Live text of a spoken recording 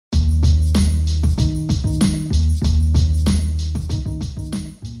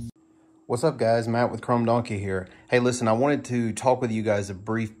What's up, guys? Matt with Chrome Donkey here. Hey, listen, I wanted to talk with you guys a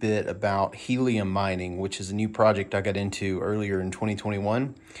brief bit about helium mining, which is a new project I got into earlier in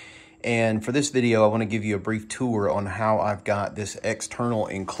 2021. And for this video, I want to give you a brief tour on how I've got this external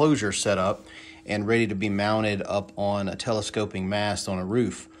enclosure set up and ready to be mounted up on a telescoping mast on a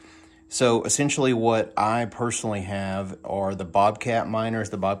roof. So essentially what I personally have are the Bobcat miners,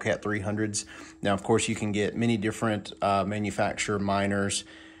 the Bobcat 300s. Now, of course, you can get many different manufacturer miners,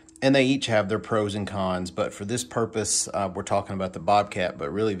 and they each have their pros and cons, but for this purpose, we're talking about the Bobcat,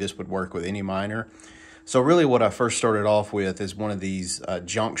 but really this would work with any miner. So really what I first started off with is one of these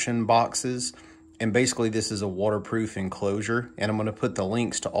junction boxes, and basically this is a waterproof enclosure, and I'm gonna put the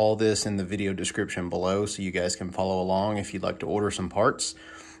links to all this in the video description below so you guys can follow along if you'd like to order some parts.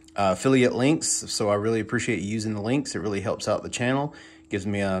 Affiliate links, so I really appreciate you using the links. It really helps out the channel. Gives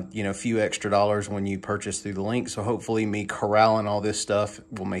me a few extra dollars when you purchase through the link. So hopefully me corralling all this stuff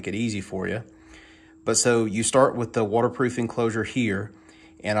will make it easy for you. But so you start with the waterproof enclosure here,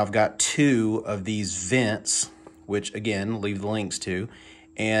 and I've got two of these vents, which again, leave the links to.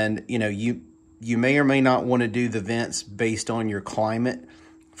 And you may or may not want to do the vents based on your climate.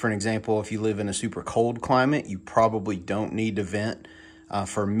 For an example, if you live in a super cold climate, you probably don't need to vent.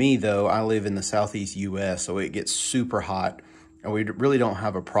 For me though, I live in the Southeast US, so it gets super hot. And we really don't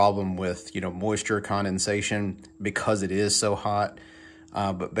have a problem with, moisture condensation because it is so hot.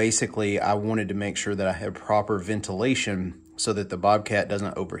 But basically, I wanted to make sure that I had proper ventilation so that the Bobcat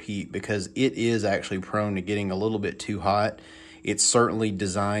doesn't overheat, because it is actually prone to getting a little bit too hot. It's certainly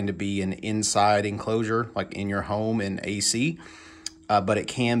designed to be an inside enclosure, like in your home in AC, but it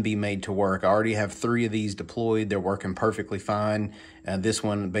can be made to work. I already have 3 of these deployed. They're working perfectly fine. This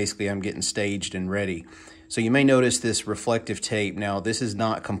one, basically, I'm getting staged and ready. So you may notice this reflective tape. Now, this is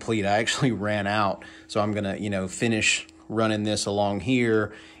not complete. I actually ran out, so I'm gonna, finish running this along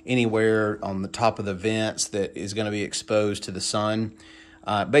here, anywhere on the top of the vents that is gonna be exposed to the sun.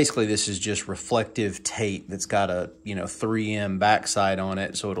 Basically, this is just reflective tape that's got a, 3M backside on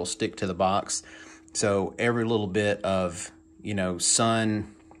it, so it'll stick to the box. So every little bit of,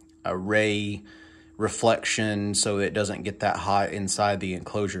 sun, a ray, reflection, so it doesn't get that hot inside the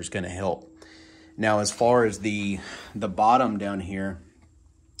enclosure is gonna help. Now, as far as the bottom down here,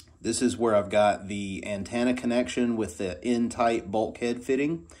 this is where I've got the antenna connection with the N-type bulkhead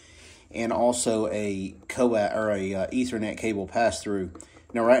fitting, and also a Ethernet cable pass-through.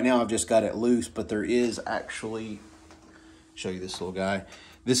 Now, right now I've just got it loose, but there is actually, show you this little guy.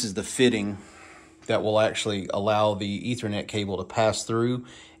 This is the fitting that will actually allow the Ethernet cable to pass through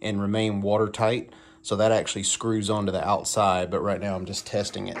and remain watertight. So that actually screws onto the outside, but right now I'm just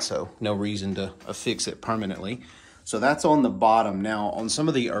testing it, so no reason to affix it permanently. So that's on the bottom. Now, on some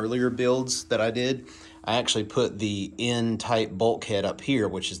of the earlier builds that I did, I actually put the N-type bulkhead up here,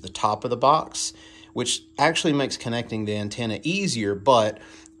 which is the top of the box, which actually makes connecting the antenna easier, but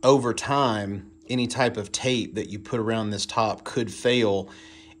over time, any type of tape that you put around this top could fail.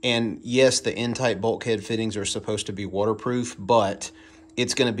 And yes, the N-type bulkhead fittings are supposed to be waterproof, but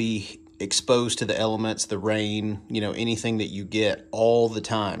it's gonna be exposed to the elements, the rain, anything that you get all the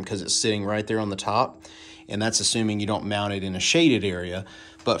time, because it's sitting right there on the top. And that's assuming you don't mount it in a shaded area.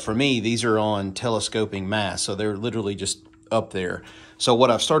 But for me, these are on telescoping masts, so they're literally just up there. So what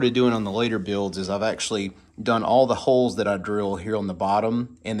I've started doing on the later builds is I've actually done all the holes that I drill here on the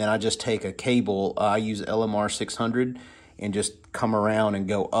bottom, and then I just take a cable, I use LMR 600, and just come around and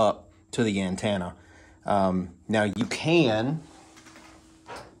go up to the antenna. Now you can,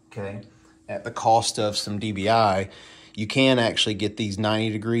 at the cost of some DBI, you can actually get these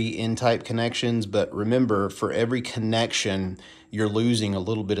 90-degree N-type connections, but remember, for every connection, you're losing a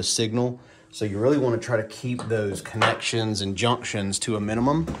little bit of signal. So you really want to try to keep those connections and junctions to a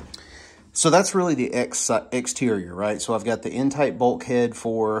minimum. So that's really the exterior, right? So I've got the N-type bulkhead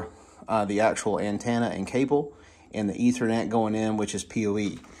for the actual antenna and cable, and the Ethernet going in, which is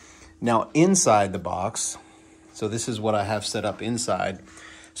PoE. Now inside the box, so this is what I have set up inside.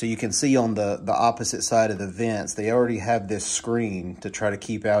 So you can see on the opposite side of the vents, they already have this screen to try to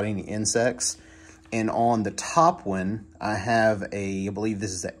keep out any insects. And on the top one, I have I believe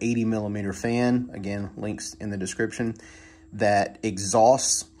this is an 80mm fan, again, links in the description, that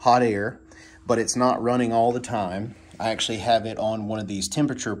exhausts hot air, but it's not running all the time. I actually have it on one of these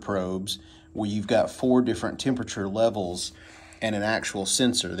temperature probes where you've got 4 different temperature levels and an actual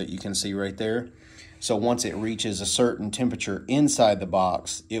sensor that you can see right there. So once it reaches a certain temperature inside the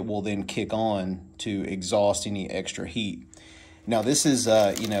box, it will then kick on to exhaust any extra heat. Now this is,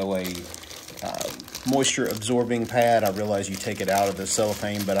 moisture absorbing pad. I realize you take it out of the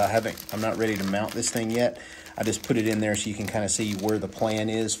cellophane, but I'm not ready to mount this thing yet. I just put it in there so you can kind of see where the plan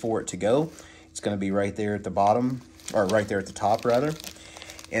is for it to go. It's going to be right there at the bottom, or right there at the top rather.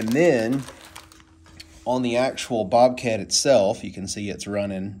 And then on the actual Bobcat itself, you can see it's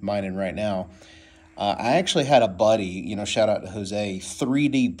mining right now. I actually had a buddy, you know, shout out to Jose,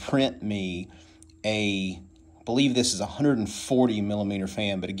 3D print me I believe this is a 140 millimeter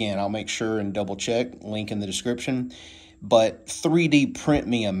fan, but again, I'll make sure and double check, link in the description. But 3D print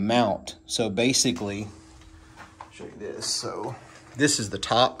me a mount. So basically, show you this. So this is the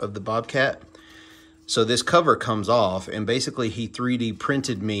top of the Bobcat. So this cover comes off, and basically he 3D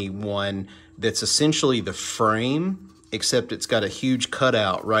printed me one that's essentially the frame, except it's got a huge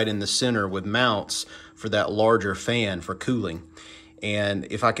cutout right in the center with mounts for that larger fan for cooling. And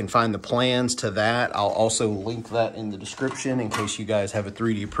if I can find the plans to that, I'll also link that in the description in case you guys have a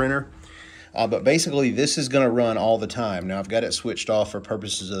 3D printer. But basically, this is going to run all the time. Now, I've got it switched off for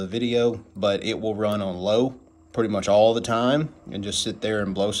purposes of the video, but it will run on low pretty much all the time and just sit there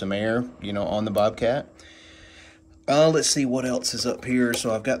and blow some air, you know, on the Bobcat. Let's see what else is up here.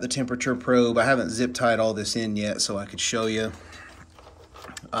 So I've got the temperature probe. I haven't zip tied all this in yet, so I could show you.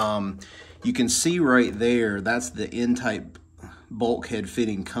 You can see right there, that's the N-type bulkhead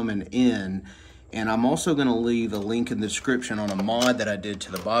fitting coming in. And I'm also going to leave a link in the description on a mod that I did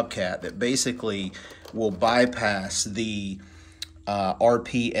to the Bobcat that basically will bypass the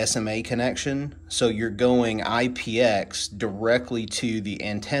RP SMA connection. So you're going IPX directly to the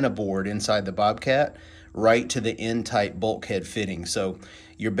antenna board inside the Bobcat, right to the N-type bulkhead fitting. So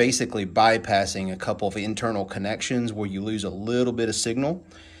you're basically bypassing a couple of internal connections where you lose a little bit of signal.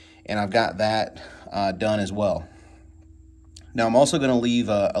 And I've got that done as well. Now, I'm also going to leave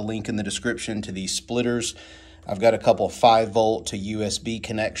a link in the description to these splitters. I've got a couple of 5-volt to USB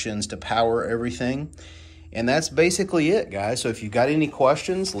connections to power everything. And that's basically it, guys. So if you've got any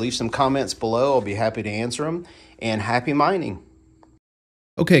questions, leave some comments below. I'll be happy to answer them. And happy mining.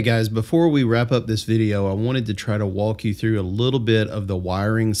 Okay, guys, before we wrap up this video, I wanted to try to walk you through a little bit of the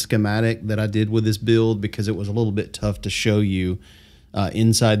wiring schematic that I did with this build because it was a little bit tough to show you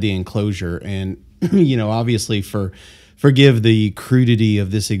inside the enclosure. And, you know, obviously forgive the crudity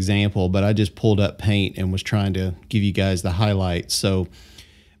of this example, but I just pulled up paint and was trying to give you guys the highlights. So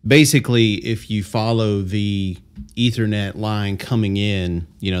basically, if you follow the Ethernet line coming in,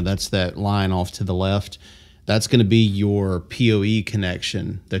 you know, that's that line off to the left. That's going to be your PoE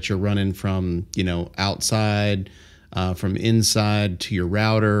connection that you're running from, you know, outside, from inside to your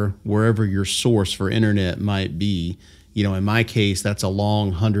router, wherever your source for internet might be. You know, in my case, that's a long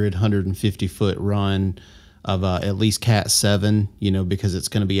 150 foot run of at least Cat 7, you know, because it's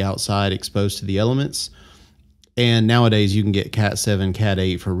going to be outside exposed to the elements. And nowadays you can get Cat 7, Cat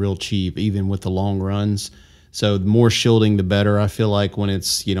 8 for real cheap, even with the long runs. So the more shielding, the better, I feel like, when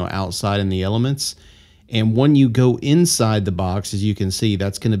it's, you know, outside in the elements. And when you go inside the box, as you can see,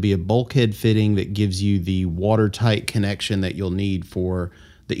 that's going to be a bulkhead fitting that gives you the watertight connection that you'll need for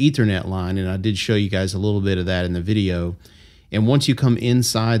the Ethernet line. And I did show you guys a little bit of that in the video. And once you come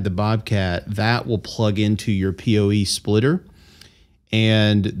inside the Bobcat, that will plug into your PoE splitter.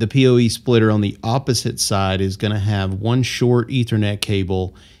 And the PoE splitter on the opposite side is going to have one short Ethernet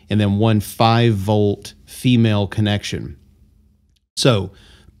cable and then one 5-volt female connection. So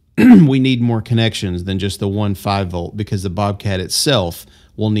we need more connections than just the one 5-volt because the Bobcat itself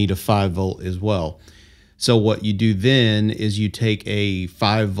will need a 5-volt as well. So what you do then is you take a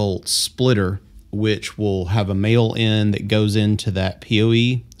 5-volt splitter, which will have a male end that goes into that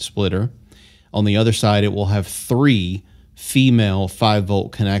PoE splitter. On the other side, it will have 3 female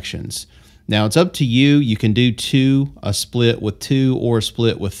 5-volt connections. Now, it's up to you. You can do 2, a split with 2, or a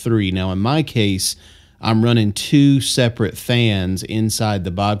split with 3. Now, in my case, I'm running 2 separate fans inside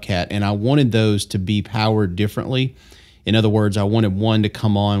the Bobcat, and I wanted those to be powered differently. In other words, I wanted one to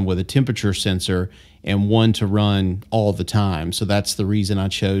come on with a temperature sensor and one to run all the time. So that's the reason I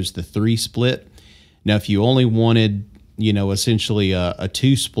chose the 3 split. Now, if you only wanted, you know, essentially a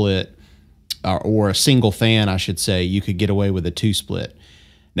 2 split or a single fan, I should say, you could get away with a 2 split.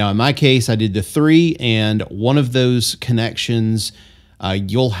 Now, in my case, I did the 3, and one of those connections,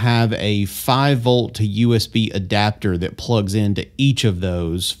 you'll have a 5-volt to USB adapter that plugs into each of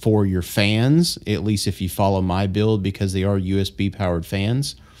those for your fans, at least if you follow my build, because they are USB powered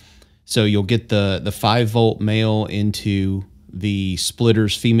fans. So you'll get the 5-volt male into the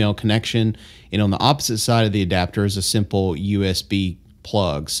splitter's female connection, and on the opposite side of the adapter is a simple USB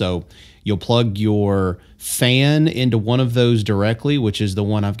plug. So you'll plug your fan into one of those directly, which is the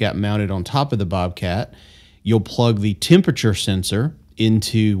one I've got mounted on top of the Bobcat. You'll plug the temperature sensor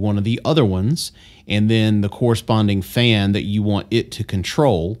into one of the other ones, and then the corresponding fan that you want it to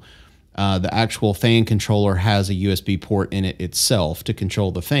control. The actual fan controller has a USB port in it itself to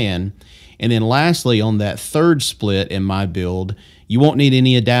control the fan. And then lastly, on that third split in my build, you won't need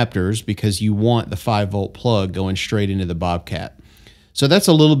any adapters because you want the 5-volt plug going straight into the Bobcat. So that's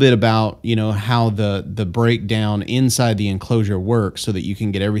a little bit about, you know, how the breakdown inside the enclosure works so that you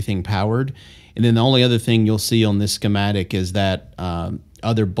can get everything powered. And then the only other thing you'll see on this schematic is that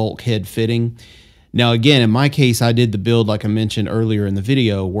other bulkhead fitting. Now, again, in my case, I did the build, like I mentioned earlier in the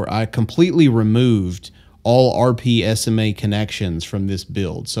video, where I completely removed all RP SMA connections from this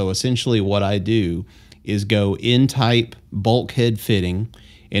build. So essentially what I do is go N-type bulkhead fitting,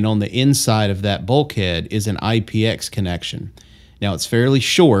 and on the inside of that bulkhead is an IPX connection. Now, it's fairly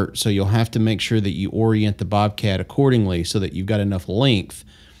short, so you'll have to make sure that you orient the Bobcat accordingly so that you've got enough length.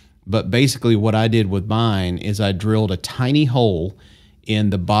 But basically what I did with mine is I drilled a tiny hole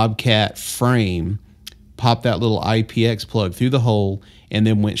in the Bobcat frame, popped that little IPX plug through the hole, and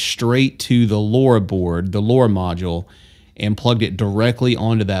then went straight to the LoRa board, the LoRa module, and plugged it directly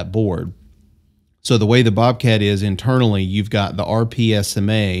onto that board. So the way the Bobcat is internally, you've got the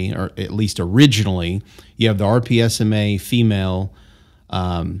RPSMA, or at least originally, you have the RPSMA female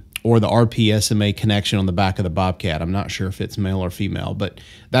or the RPSMA connection on the back of the Bobcat. I'm not sure if it's male or female, but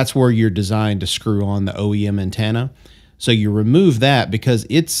that's where you're designed to screw on the OEM antenna. So you remove that because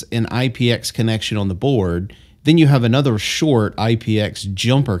it's an IPX connection on the board. Then you have another short IPX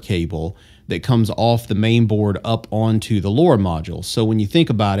jumper cable that comes off the main board up onto the LoRa module. So when you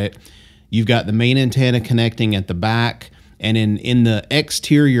think about it, you've got the main antenna connecting at the back, and in the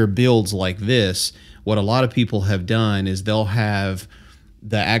exterior builds like this, what a lot of people have done is they'll have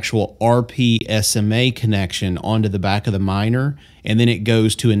the actual RP-SMA connection onto the back of the miner, and then it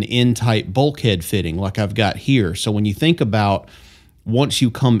goes to an N-type bulkhead fitting like I've got here. So when you think about once you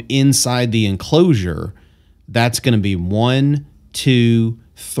come inside the enclosure, that's going to be 1, 2,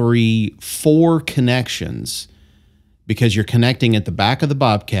 3, 4 connections, because you're connecting at the back of the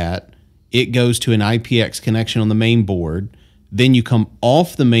Bobcat. It goes to an IPX connection on the main board. Then you come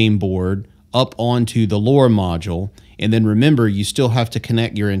off the main board up onto the LoRa module. And then remember, you still have to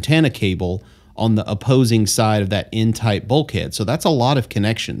connect your antenna cable on the opposing side of that N-type bulkhead. So that's a lot of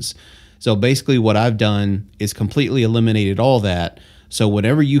connections. So basically what I've done is completely eliminated all that. So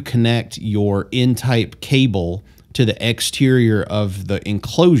whenever you connect your N-type cable to the exterior of the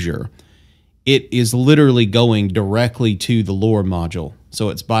enclosure, it is literally going directly to the LoRa module. So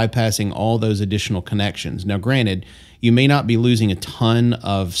it's bypassing all those additional connections. Now, granted, you may not be losing a ton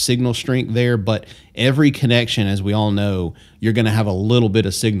of signal strength there, but every connection, as we all know, you're going to have a little bit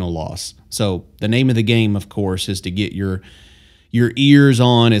of signal loss. So the name of the game, of course, is to get your ears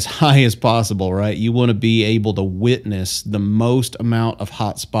on as high as possible, right? You want to be able to witness the most amount of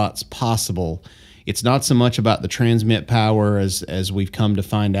hot spots possible. It's not so much about the transmit power as we've come to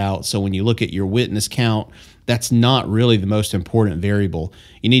find out. So when you look at your witness count, that's not really the most important variable.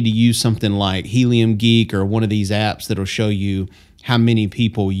 You need to use something like Helium Geek or one of these apps that'll show you how many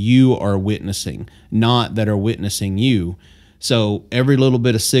people you are witnessing, not that are witnessing you. So every little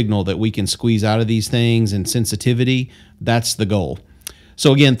bit of signal that we can squeeze out of these things and sensitivity, that's the goal.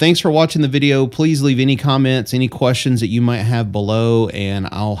 So again, thanks for watching the video. Please leave any comments, any questions that you might have below, and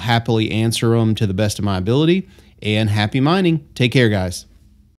I'll happily answer them to the best of my ability. And happy mining. Take care, guys.